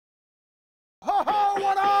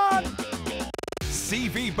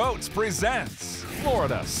CV Boats presents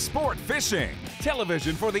Florida Sport Fishing,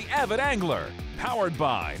 television for the avid angler, powered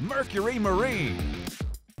by Mercury Marine.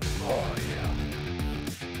 Oh, yeah.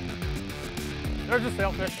 There's a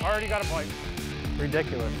sailfish, already got a bite.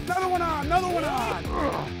 Ridiculous. Another one on, another one on.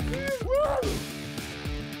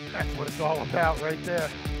 That's what it's all about right there.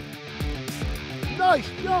 Nice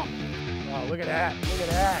jump. Oh, look at that, look at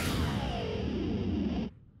that.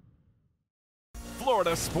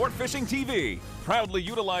 Florida Sport Fishing TV proudly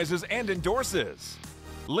utilizes and endorses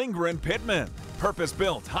Lindgren Pittman,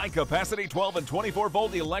 purpose-built, high-capacity 12 and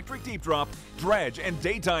 24-volt electric deep drop, dredge, and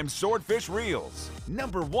daytime swordfish reels.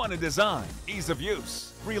 #1 in design, ease of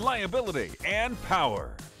use, reliability, and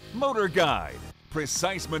power. Motor Guide,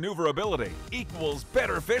 precise maneuverability equals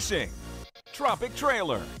better fishing. Tropic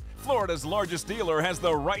Trailer, Florida's largest dealer has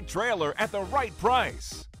the right trailer at the right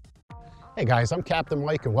price. Hey guys, I'm Captain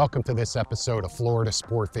Mike and welcome to this episode of Florida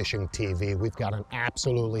Sport Fishing TV. We've got an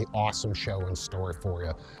absolutely awesome show in store for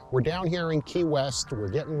you. We're down here in Key West. We're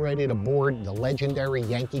getting ready to board the legendary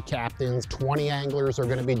Yankee Captains. 20 anglers are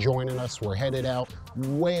going to be joining us. We're headed out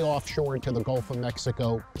way offshore into the Gulf of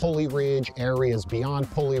Mexico, Pulley Ridge, areas beyond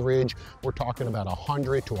Pulley Ridge. We're talking about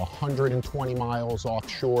 100 to 120 miles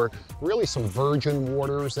offshore. Really some virgin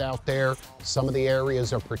waters out there. Some of the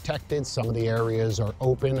areas are protected, some of the areas are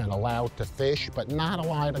open and allowed to fish, but not a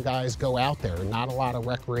lot of guys go out there, not a lot of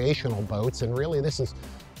recreational boats, and really this is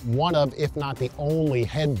one of, if not the only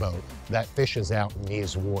head boat that fishes out in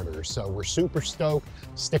these waters. So we're super stoked.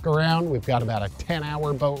 Stick around. We've got about a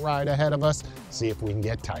 10-hour boat ride ahead of us. See if we can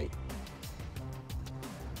get tight.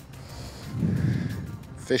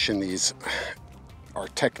 Fishing these are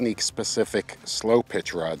technique-specific slow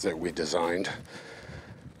pitch rods that we designed.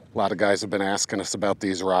 A lot of guys have been asking us about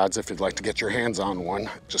these rods. If you'd like to get your hands on one,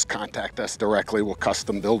 just contact us directly. We'll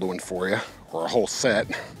custom build one for you, or a whole set.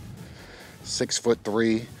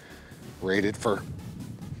 6'3", rated for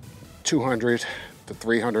 200 to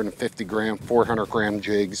 350 gram, 400 gram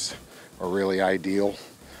jigs are really ideal.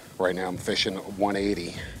 Right now I'm fishing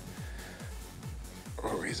 180.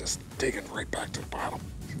 Oh, he's just digging right back to the bottom.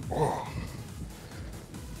 Oh.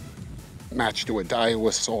 Matched to a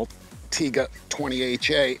Daiwa Salt Tiga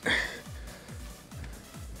 20HA. You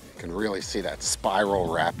can really see that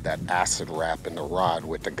spiral wrap, that acid wrap in the rod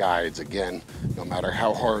with the guides. Again, no matter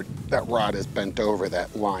how hard that rod is bent over,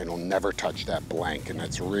 that line will never touch that blank, and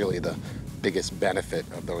that's really the biggest benefit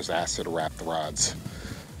of those acid wrapped rods.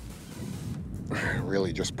 It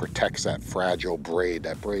really just protects that fragile braid.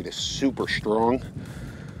 That braid is super strong,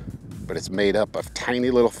 but it's made up of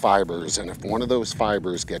tiny little fibers, and if one of those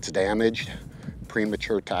fibers gets damaged,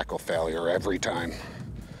 premature tackle failure every time.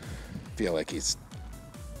 Feel like he's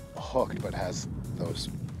hooked but has those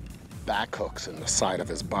back hooks in the side of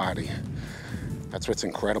his body. That's what's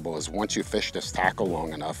incredible, is once you fish this tackle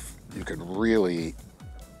long enough, you could really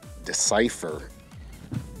decipher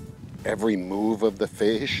every move of the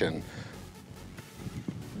fish and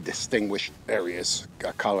distinguish areas,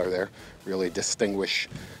 got color there, really distinguish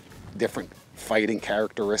different fighting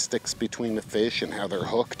characteristics between the fish and how they're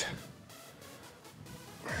hooked.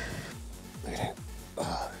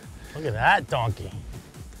 Look at that donkey.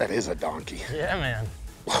 That is a donkey. Yeah, man.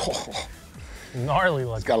 Gnarly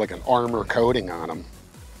looking. It's got like an armor coating on him.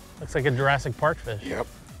 Looks like a Jurassic Park fish. Yep.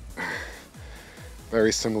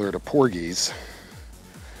 Very similar to porgies.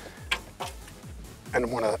 And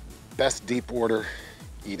one of the best deep water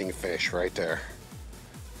eating fish right there.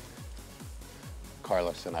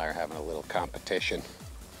 Carlos and I are having a little competition.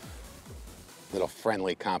 Little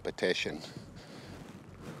friendly competition.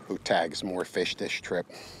 Who tags more fish this trip?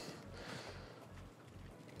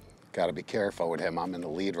 Got to be careful with him. I'm in the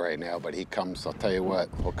lead right now, but he comes, I'll tell you what,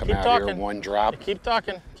 he'll come out here one drop. Keep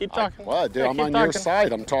talking, keep talking. Well, dude, I'm on your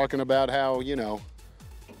side. I'm talking about how, you know,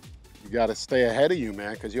 you got to stay ahead of you,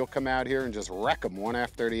 man, because you'll come out here and just wreck them one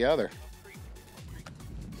after the other.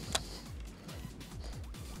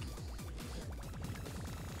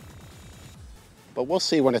 But we'll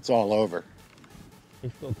see when it's all over.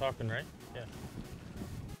 He's still talking, right? Yeah.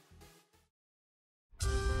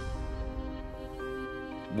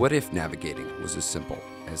 What if navigating was as simple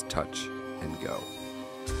as touch and go?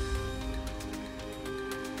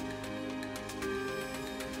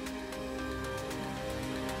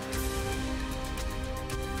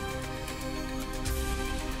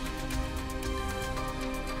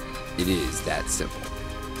 It is that simple.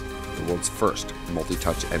 The world's first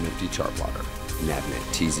multi-touch MFD chart plotter,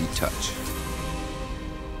 Navnet TZ Touch.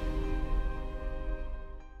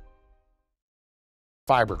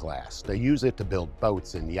 Fiberglass. They use it to build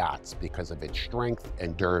boats and yachts because of its strength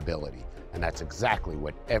and durability. And that's exactly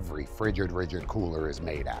what every frigid rigid cooler is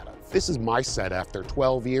made out of. This is my set after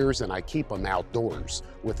 12 years, and I keep them outdoors.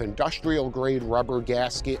 With industrial grade rubber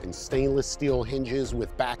gasket and stainless steel hinges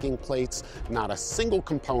with backing plates, not a single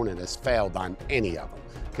component has failed on any of them.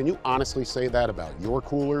 Can you honestly say that about your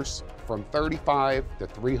coolers? From 35 to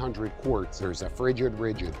 300 quarts, there's a frigid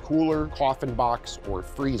rigid cooler, coffin box, or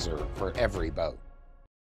freezer for every boat.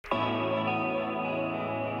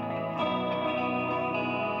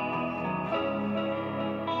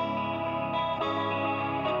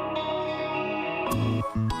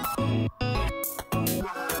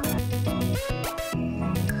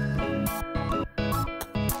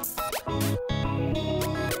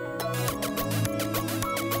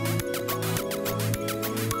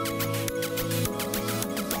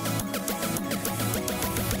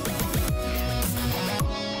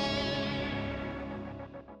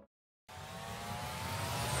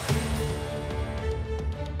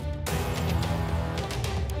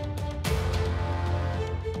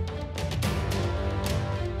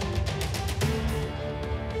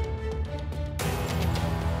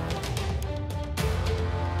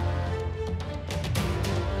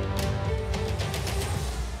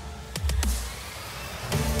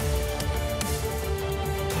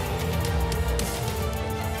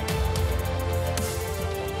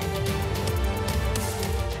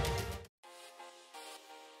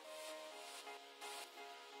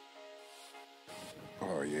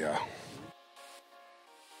 Oh yeah.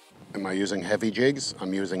 Am I using heavy jigs?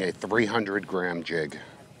 I'm using a 300-gram jig.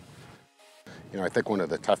 You know, I think one of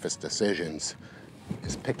the toughest decisions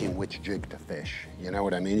is picking which jig to fish. You know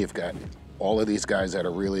what I mean? You've got all of these guys that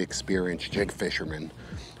are really experienced jig fishermen.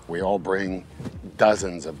 We all bring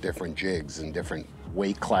dozens of different jigs in different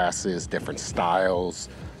weight classes, different styles,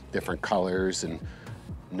 different colors, and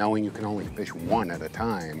knowing you can only fish one at a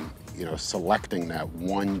time, you know, selecting that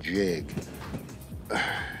one jig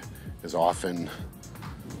is often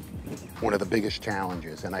one of the biggest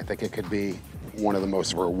challenges, and I think it could be one of the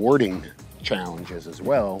most rewarding challenges as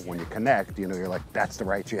well. When you connect, you know, you're like, that's the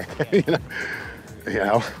right jig. you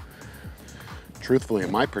know? Truthfully,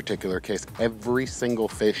 in my particular case, every single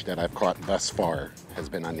fish that I've caught thus far has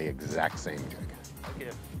been on the exact same jig. Okay.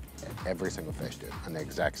 Every single fish, dude, on the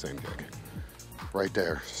exact same jig. Right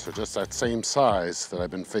there. So just that same size that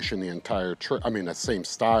I've been fishing the entire trip. I mean, that same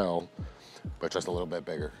style, but just a little bit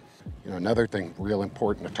bigger. You know, another thing real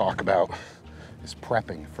important to talk about is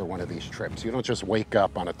prepping for one of these trips. You don't just wake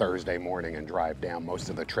up on a Thursday morning and drive down. Most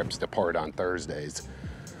of the trips depart on Thursdays.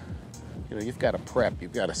 You know, you've got to prep.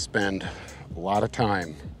 You've got to spend a lot of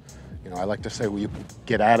time. You know, I like to say, will you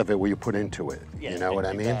get out of it what you put into it? Yeah, you know what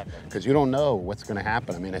I mean? exactly. Because you don't know what's going to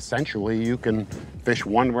happen. I mean, essentially, you can fish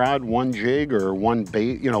one rod, one jig, or one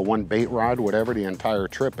bait, you know, one bait rod, whatever, the entire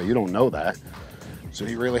trip, but you don't know that. So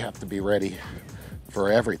you really have to be ready for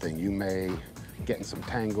everything. You may get in some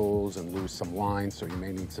tangles and lose some lines, so you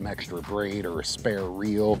may need some extra braid or a spare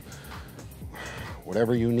reel.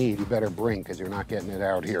 Whatever you need, you better bring, because you're not getting it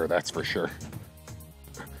out here, that's for sure.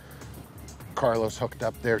 Carlos hooked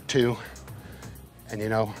up there too. And you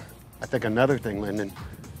know, I think another thing, Lyndon,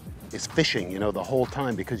 is fishing, you know, the whole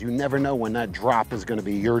time, because you never know when that drop is gonna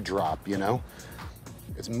be your drop, you know?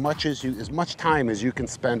 As much time as you can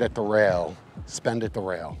spend at the rail, spend at the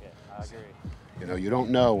rail. Yeah, I agree. You know, you don't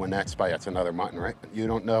know when that's another mutton, right? You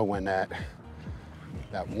don't know when that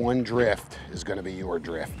one drift is gonna be your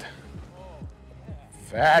drift.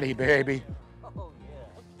 Fatty, baby. Oh,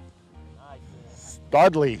 yeah. Nice.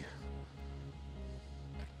 Studley.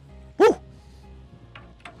 Woo!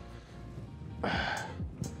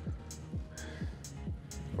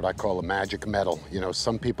 What I call a magic metal. You know,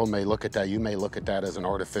 some people may look at that, you may look at that as an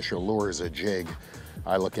artificial lure, as a jig.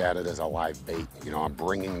 I look at it as a live bait. You know, I'm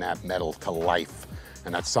bringing that metal to life.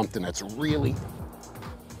 And that's something that's really,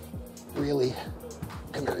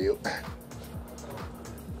 come here, you.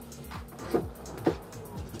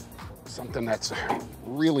 Something that's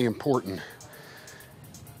really important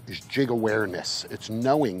is jig awareness. It's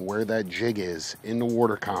knowing where that jig is in the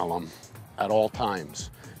water column at all times.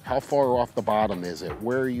 How far off the bottom is it?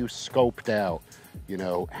 Where are you scoped out? You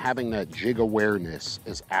know, having that jig awareness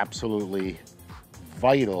is absolutely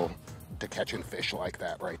vital to catching fish like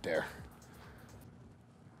that right there.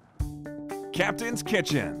 Captain's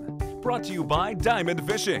Kitchen, brought to you by Diamond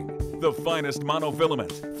Fishing, the finest monofilament,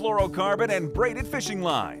 fluorocarbon, and braided fishing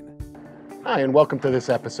line. Hi, and welcome to this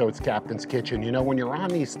episode's Captain's Kitchen. You know, when you're on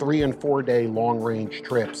these 3- and 4-day long-range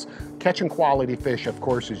trips, catching quality fish, of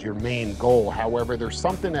course, is your main goal. However, there's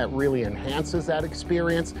something that really enhances that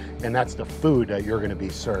experience, and that's the food that you're going to be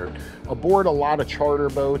served. Aboard a lot of charter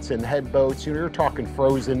boats and head boats, you're talking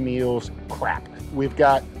frozen meals, crap. We've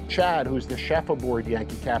got Chad, who's the chef aboard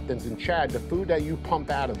Yankee Captains. And Chad, the food that you pump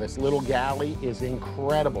out of this little galley is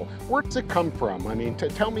incredible. Where does it come from? I mean,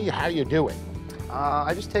 tell me how you do it.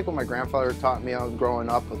 I just take what my grandfather taught me growing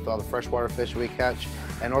up with all the freshwater fish we catch.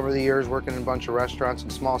 And over the years, working in a bunch of restaurants in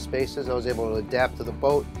small spaces, I was able to adapt to the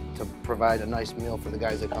boat to provide a nice meal for the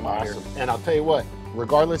guys that come out here. And I'll tell you what,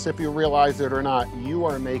 regardless if you realize it or not, you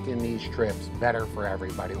are making these trips better for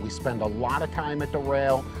everybody. We spend a lot of time at the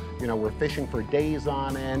rail. You know, we're fishing for days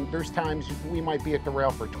on end. There's times we might be at the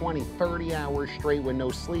rail for 20, 30 hours straight with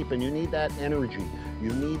no sleep, and you need that energy. You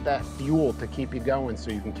need that fuel to keep you going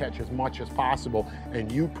so you can catch as much as possible,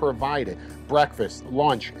 and you provide it. Breakfast,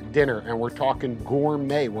 lunch, dinner, and we're talking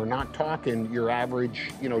gourmet. We're not talking your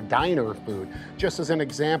average, you know, diner food. Just as an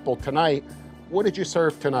example, tonight, what did you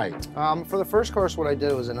serve tonight? For the first course, what I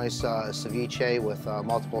did was a nice ceviche with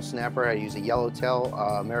multiple snapper. I used a yellowtail,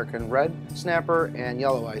 American red snapper, and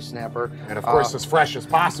yellow eye snapper. And of course, as fresh as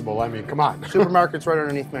possible. I mean, come on. Supermarket's right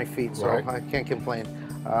underneath my feet, so right. I can't complain.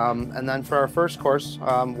 And then for our first course,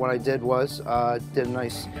 what I did was did a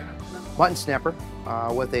nice mutton snapper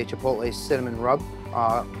with a chipotle cinnamon rub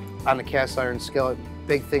on a cast iron skillet.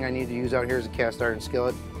 Big thing I need to use out here is a cast iron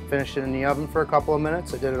skillet. Finished it in the oven for a couple of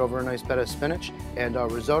minutes. I did it over a nice bed of spinach, and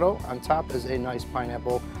risotto on top is a nice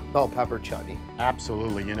pineapple bell pepper chutney.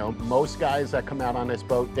 Absolutely. You know, most guys that come out on this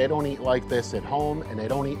boat, they don't eat like this at home, and they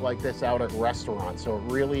don't eat like this out at restaurants. So it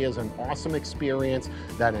really is an awesome experience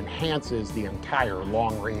that enhances the entire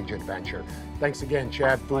long-range adventure. Thanks again,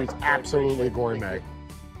 Chad. Food's absolutely gourmet.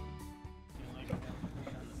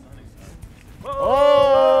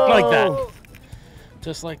 Oh! Like that.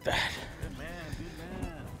 Just like that.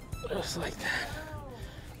 Just like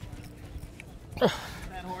that.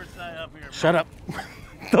 Shut up.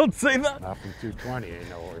 Don't say that. Not from 220, ain't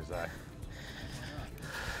no horse eye.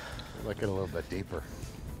 Look at a little bit deeper.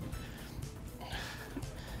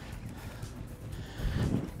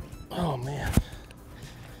 Oh, man.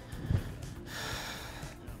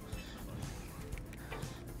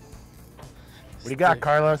 What do you got,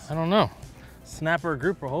 Carlos? I don't know. Snapper or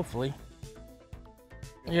grouper, hopefully.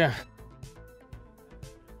 Yeah.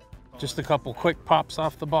 Just a couple quick pops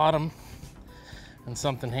off the bottom and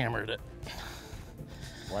something hammered it.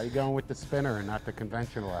 Why are you going with the spinner and not the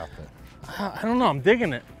conventional outfit? I don't know, I'm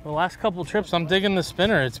digging it. The last couple trips, I'm digging the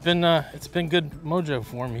spinner. It's been good mojo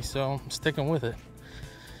for me, so I'm sticking with it.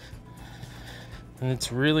 And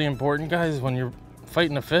it's really important, guys, when you're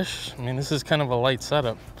fighting a fish. I mean, this is kind of a light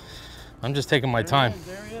setup. I'm just taking my time.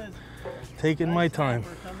 There he is. Taking my time.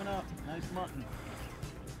 Coming up. Nice mutton.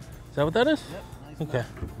 Is that what that is? Yep, nice Okay.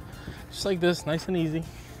 mutton. Just like this, nice and easy.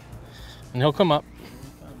 And he'll come up.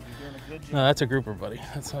 You're doing a good job. No, that's a grouper, buddy.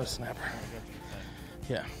 That's not a snapper.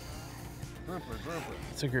 Yeah. Grouper.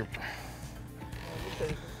 It's a grouper.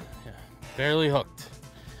 Yeah. Barely hooked.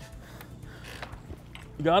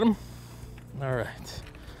 You got him? All right.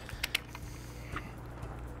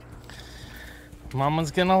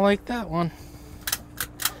 Mama's gonna like that one.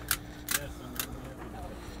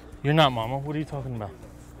 You're not Mama. What are you talking about?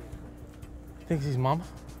 Thinks he's Mama?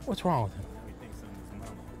 What's wrong with him?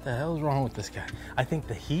 What the hell is wrong with this guy? I think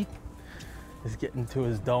the heat is getting to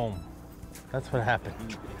his dome. That's what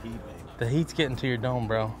happened. The heat's getting to your dome,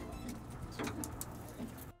 bro.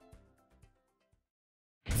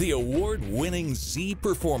 The award-winning Z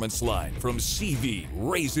Performance line from CV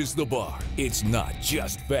raises the bar. It's not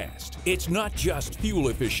just fast. It's not just fuel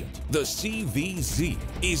efficient. The CV-Z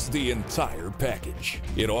is the entire package.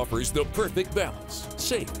 It offers the perfect balance,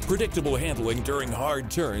 safe, predictable handling during hard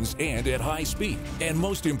turns and at high speed. And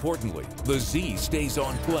most importantly, the Z stays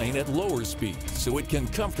on plane at lower speeds, so it can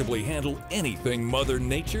comfortably handle anything Mother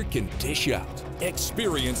Nature can dish out.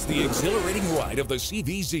 Experience the exhilarating ride of the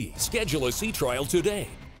CV-Z. Schedule a sea trial today.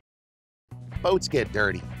 Boats get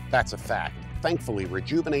dirty, that's a fact. Thankfully,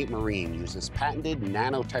 Rejuvenate Marine uses patented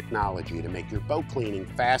nanotechnology to make your boat cleaning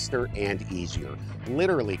faster and easier,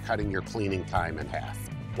 literally cutting your cleaning time in half.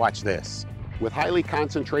 Watch this. With highly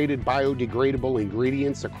concentrated biodegradable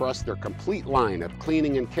ingredients across their complete line of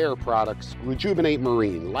cleaning and care products, Rejuvenate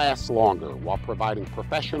Marine lasts longer while providing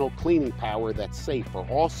professional cleaning power that's safe for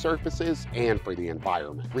all surfaces and for the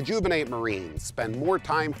environment. Rejuvenate Marine. Spend more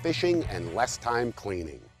time fishing and less time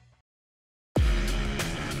cleaning.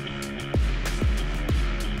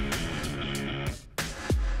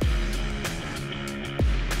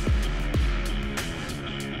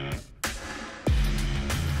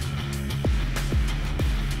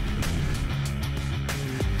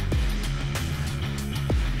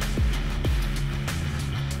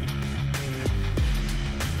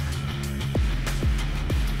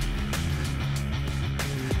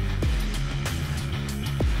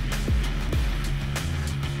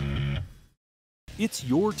 It's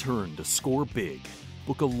your turn to score big.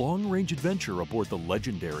 Book a long-range adventure aboard the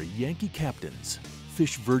legendary Yankee Captains.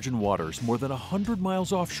 Fish virgin waters more than 100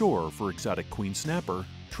 miles offshore for exotic queen snapper,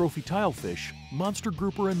 trophy tilefish, monster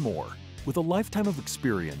grouper, and more. With a lifetime of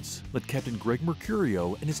experience, let Captain Greg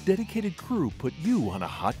Mercurio and his dedicated crew put you on a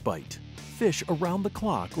hot bite. Fish around the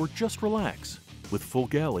clock or just relax. With full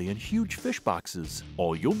galley and huge fish boxes,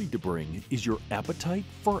 all you'll need to bring is your appetite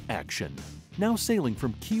for action. Now sailing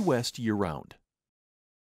from Key West year-round.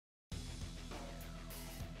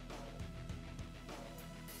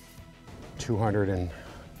 $240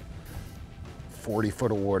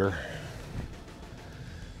 foot of water.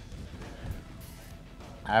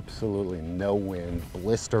 Absolutely no wind,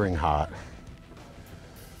 blistering hot.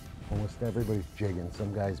 Almost everybody's jigging.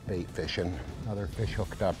 Some guys bait fishing. Another fish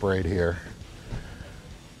hooked up right here.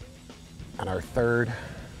 On our third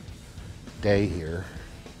day here,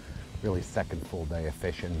 really second full day of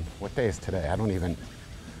fishing. What day is today? I don't even,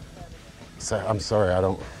 I'm sorry,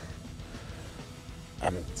 I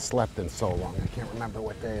haven't slept in so long. I can't remember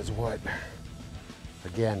what day is what.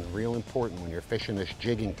 Again, real important when you're fishing this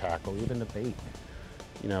jigging tackle, even the bait.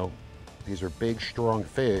 You know, these are big, strong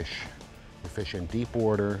fish. You're fishing deep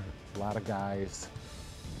water, a lot of guys.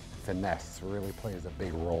 Finesse really plays a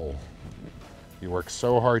big role. You work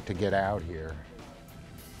so hard to get out here.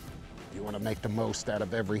 You want to make the most out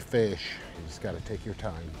of every fish. You just got to take your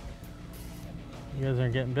time. You guys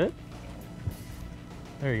aren't getting bit?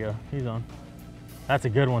 There you go, he's on. That's a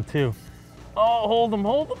good one too. Oh, hold him,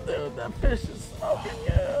 dude. That fish is smoking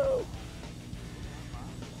you.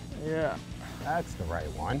 Yeah. That's the right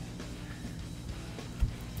one.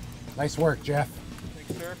 Nice work, Jeff.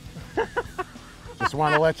 Thanks, sir. Just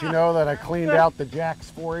want to let you know that I cleaned out the jacks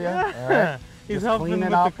for you. All right? He's Just helping cleaning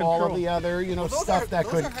with up the all of control. the other, you know, stuff that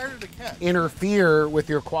those could are harder to catch. interfere with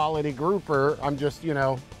your quality grouper. I'm just, you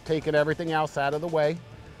know, taking everything else out of the way,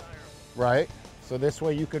 right? So this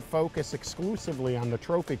way you could focus exclusively on the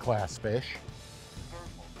trophy class fish.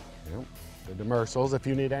 Yep. The demersals. If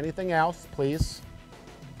you need anything else, please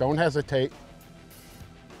don't hesitate.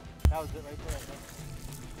 That was it right there.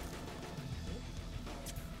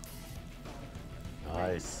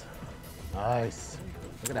 Nice, nice.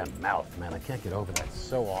 Look at that mouth, man. I can't get over that. It's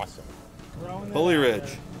so awesome. Pulley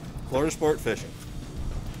Ridge, Florida Sport Fishing.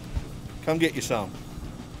 Come get you some.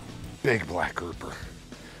 Big black grouper.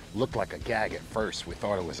 Looked like a gag at first. We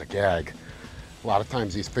thought it was a gag. A lot of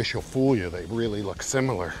times these fish will fool you. They really look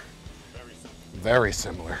similar. Very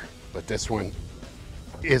similar. But this one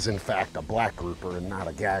is in fact a black grouper and not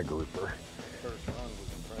a gag grouper.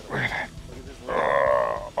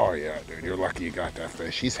 Oh yeah, dude, you're lucky you got that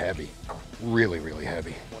fish. He's heavy. Really, really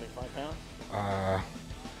heavy. 25 pounds?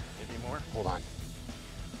 Maybe more? Hold on.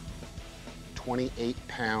 28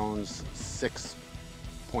 pounds,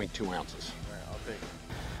 6.2 ounces. All right, I'll take it.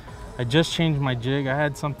 I just changed my jig. I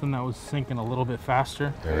had something that was sinking a little bit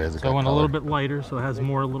faster. There is a so I good went color. a little bit lighter, so it has a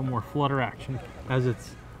little more flutter action as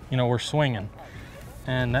it's, you know, we're swinging.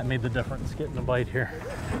 And that made the difference getting a bite here.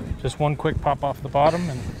 Just one quick pop off the bottom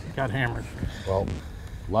and got hammered. Well,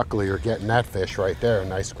 luckily you're getting that fish right there. A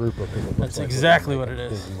nice grouper. That's exactly what it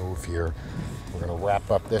is. Big move here. We're gonna wrap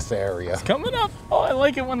up this area. It's coming up. Oh, I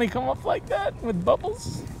like it when they come up like that with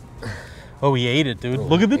bubbles. Oh, he ate it, dude. Oh,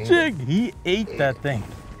 Look at the he jig. He ate that thing.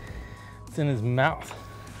 It's in his mouth.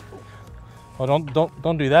 Oh,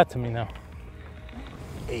 don't do that to me now.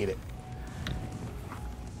 Ate it.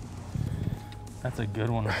 That's a good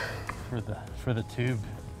one for the tube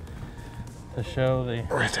to show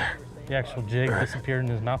Right there. the actual jig disappeared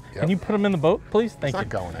in his mouth. Yep. Can you put him in the boat, please? Thank It's you. not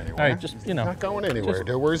going anywhere. All right, just, you know. Not going anywhere, just-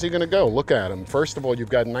 dude. Where's he gonna go? Look at him. First of all, you've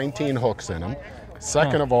got 19 hooks in him.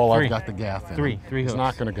 Second No, of all, three. I've got the gaff in Three him. hooks. He's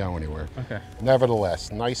not gonna go anywhere. Okay.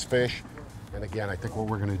 Nevertheless, nice fish. And again, I think what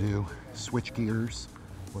we're gonna do, switch gears.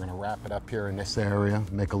 We're gonna wrap it up here in this area,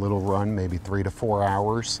 make a little run, maybe 3 to 4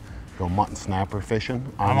 hours. Go mutton snapper fishing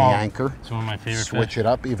on the anchor. It's one of my favorite Switch fish. it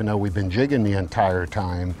up, even though we've been jigging the entire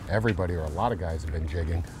time. Everybody, or a lot of guys have been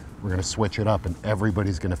jigging. We're gonna switch it up and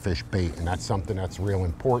everybody's gonna fish bait. And that's something that's real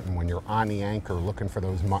important when you're on the anchor looking for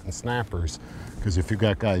those mutton snappers. Because if you've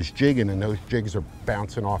got guys jigging and those jigs are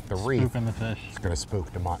bouncing off the reef, Spooping the fish. it's gonna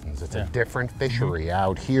spook the muttons. It's Yeah. a different fishery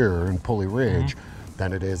out here in Pulley Ridge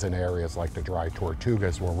than it is in areas like the dry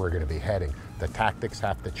Tortugas where we're gonna be heading. The tactics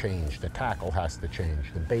have to change, the tackle has to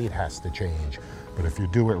change, the bait has to change. But if you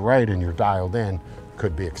do it right and you're dialed in,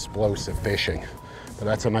 could be explosive fishing. But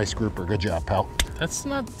that's a nice grouper. Good job, pal. That's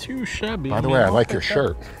not too shabby. By the way, I like your that.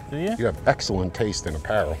 shirt. Do you? You have excellent taste in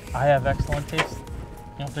apparel. I have excellent taste.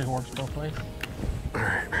 You don't think it works both ways?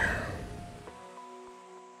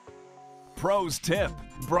 Pros Tip,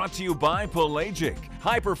 brought to you by Pelagic,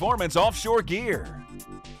 high performance offshore gear.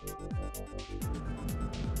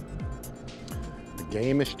 The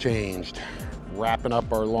game has changed. Wrapping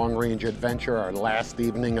up our long-range adventure, our last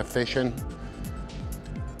evening of fishing.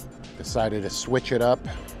 Decided to switch it up.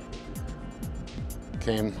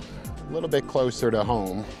 Came a little bit closer to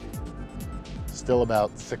home. Still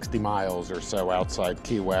about 60 miles or so outside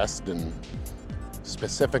Key West, and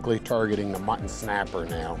specifically targeting the mutton snapper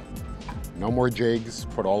now. No more jigs,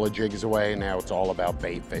 put all the jigs away. Now it's all about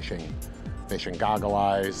bait fishing. Fishing goggle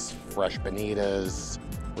eyes, fresh bonitas,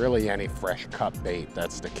 really any fresh cut bait,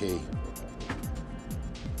 that's the key.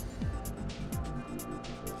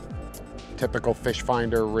 Typical fish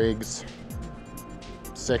finder rigs,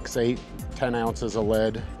 6, 8, 10 ounces of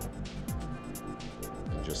lead.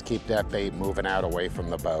 And just keep that bait moving out away from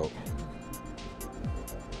the boat.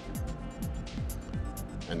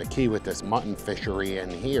 And the key with this mutton fishery in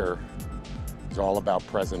here is all about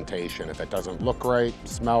presentation. If it doesn't look right,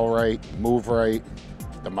 smell right, move right,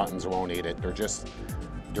 the muttons won't eat it.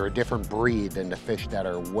 They're a different breed than the fish that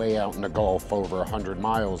are way out in the Gulf over 100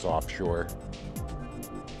 miles offshore.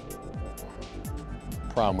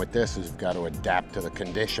 Problem with this is we've got to adapt to the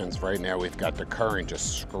conditions. Right now we've got the current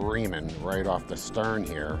just screaming right off the stern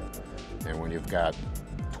here. And when you've got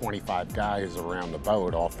 25 guys around the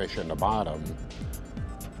boat all fishing the bottom,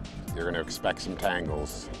 you're going to expect some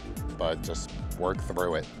tangles, but just work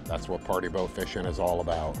through it. That's what party boat fishing is all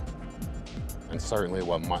about. And certainly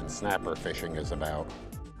what mutton snapper fishing is about.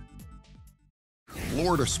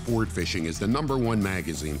 Florida Sport Fishing is the #1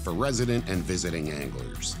 magazine for resident and visiting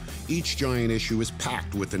anglers. Each giant issue is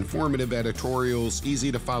packed with informative editorials,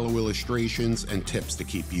 easy-to-follow illustrations, and tips to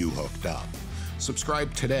keep you hooked up.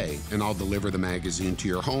 Subscribe today, and I'll deliver the magazine to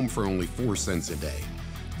your home for only 4 cents a day.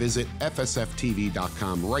 Visit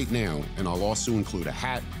FSFTV.com right now, and I'll also include a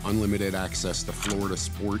hat, unlimited access to Florida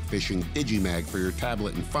Sport Fishing Digimag for your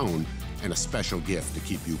tablet and phone, and a special gift to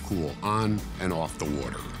keep you cool on and off the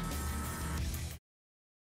water.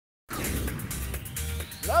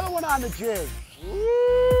 Another one on the jig.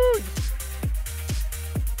 Woo!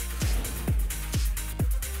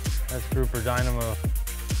 That's Grouper Dynamo.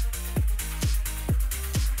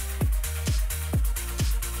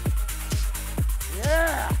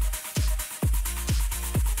 Yeah!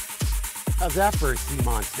 How's that for a sea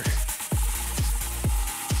monster?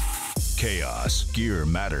 Chaos Gear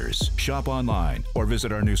Matters. Shop online or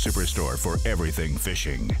visit our new superstore for everything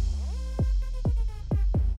fishing.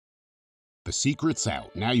 The secret's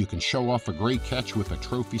out. Now you can show off a great catch with a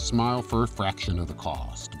trophy smile for a fraction of the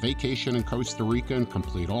cost. Vacation in Costa Rica and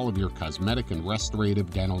complete all of your cosmetic and restorative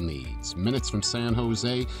dental needs. Minutes from San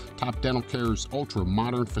Jose, Top Dental Care's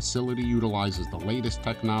ultra-modern facility utilizes the latest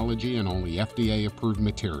technology and only FDA-approved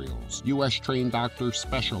materials. U.S.-trained doctors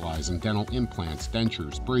specialize in dental implants,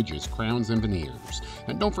 dentures, bridges, crowns, and veneers.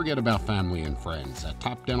 And don't forget about family and friends. At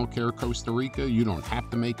Top Dental Care Costa Rica, you don't have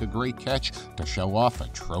to make a great catch to show off a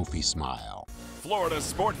trophy smile. Florida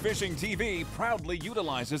Sport Fishing TV proudly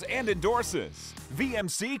utilizes and endorses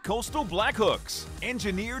VMC Coastal Black Hooks,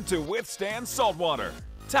 engineered to withstand saltwater.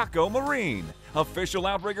 Taco Marine, official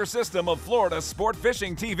outrigger system of Florida Sport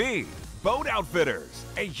Fishing TV. Boat Outfitters,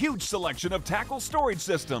 a huge selection of tackle storage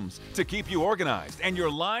systems to keep you organized and your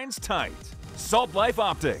lines tight. Salt Life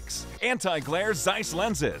Optics, anti-glare Zeiss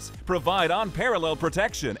lenses, provide unparalleled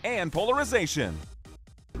protection and polarization.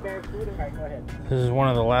 This is one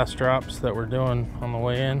of the last drops that we're doing on the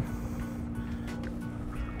way in.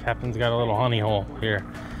 Captain's got a little honey hole here,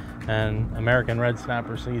 and American red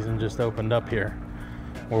snapper season just opened up here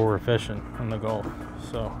where we're fishing in the Gulf.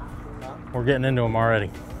 So we're getting into them already.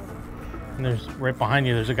 And there's right behind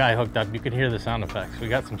you, there's a guy hooked up. You can hear the sound effects. We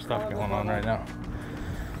got some stuff going on right now.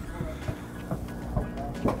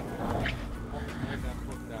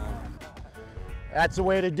 That's the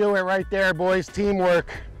way to do it right there, boys.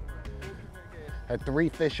 Teamwork. Had 3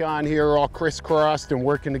 fish on here all crisscrossed and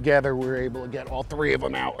working together. We were able to get all 3 of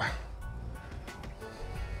them out.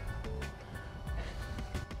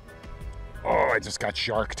 Oh, I just got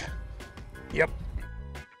sharked. Yep.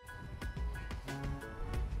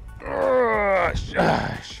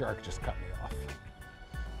 Shark just cut me off.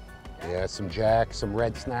 Yeah, some jacks, some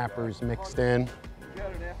red snappers mixed in.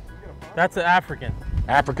 That's an African.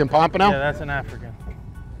 African pompano? Yeah, that's an African.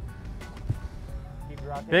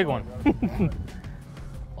 Big one.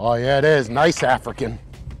 Oh yeah, it is. Nice African.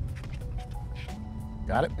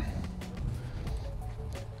 Got it?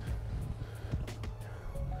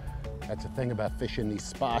 That's the thing about fishing these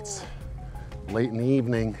spots late in the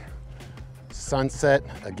evening. Sunset,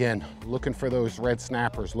 again, looking for those red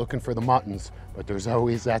snappers, looking for the muttons, but there's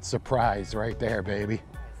always that surprise right there, baby.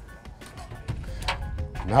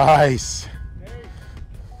 Nice.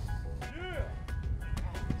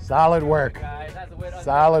 Solid work.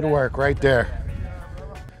 Solid work right there.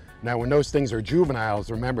 Now, when those things are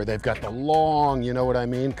juveniles, remember, they've got the long, you know what I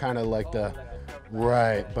mean? Kind of like the,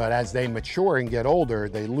 right. But as they mature and get older,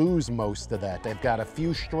 they lose most of that. They've got a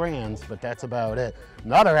few strands, but that's about it.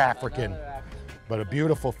 Another African, but a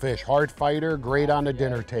beautiful fish. Hard fighter, great on the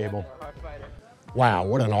dinner table. Wow,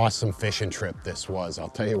 what an awesome fishing trip this was. I'll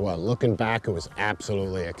tell you what, looking back, it was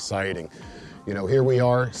absolutely exciting. You know, here we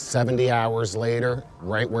are 70 hours later,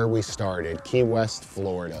 right where we started, Key West,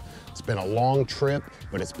 Florida. It's been a long trip,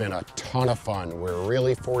 but it's been a ton of fun. We're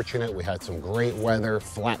really fortunate. We had some great weather,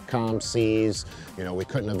 flat, calm seas. You know, we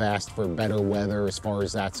couldn't have asked for better weather as far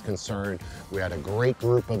as that's concerned. We had a great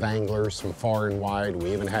group of anglers from far and wide.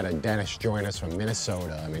 We even had a dentist join us from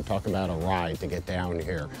Minnesota. I mean, talk about a ride to get down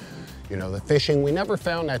here. You know, the fishing, we never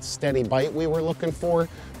found that steady bite we were looking for,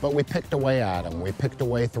 but we picked away at them. We picked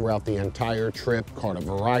away throughout the entire trip, caught a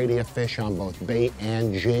variety of fish on both bait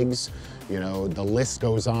and jigs. You know, the list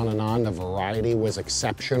goes on and on. The variety was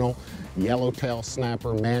exceptional. Yellowtail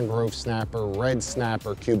snapper, mangrove snapper, red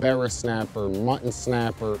snapper, cubera snapper, mutton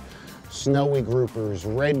snapper, snowy groupers,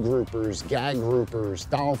 red groupers, gag groupers,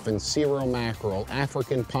 dolphin, Cero mackerel,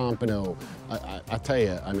 African pompano. I tell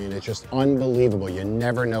you, I mean, it's just unbelievable. You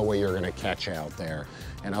never know what you're gonna catch out there.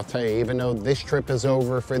 And I'll tell you, even though this trip is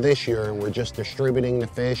over for this year and we're just distributing the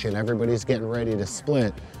fish and everybody's getting ready to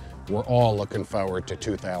split, we're all looking forward to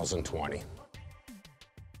 2020.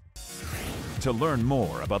 To learn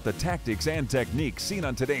more about the tactics and techniques seen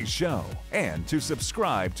on today's show and to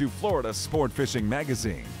subscribe to Florida Sport Fishing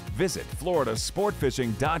Magazine, visit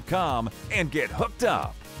floridasportfishing.com and get hooked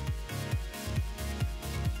up.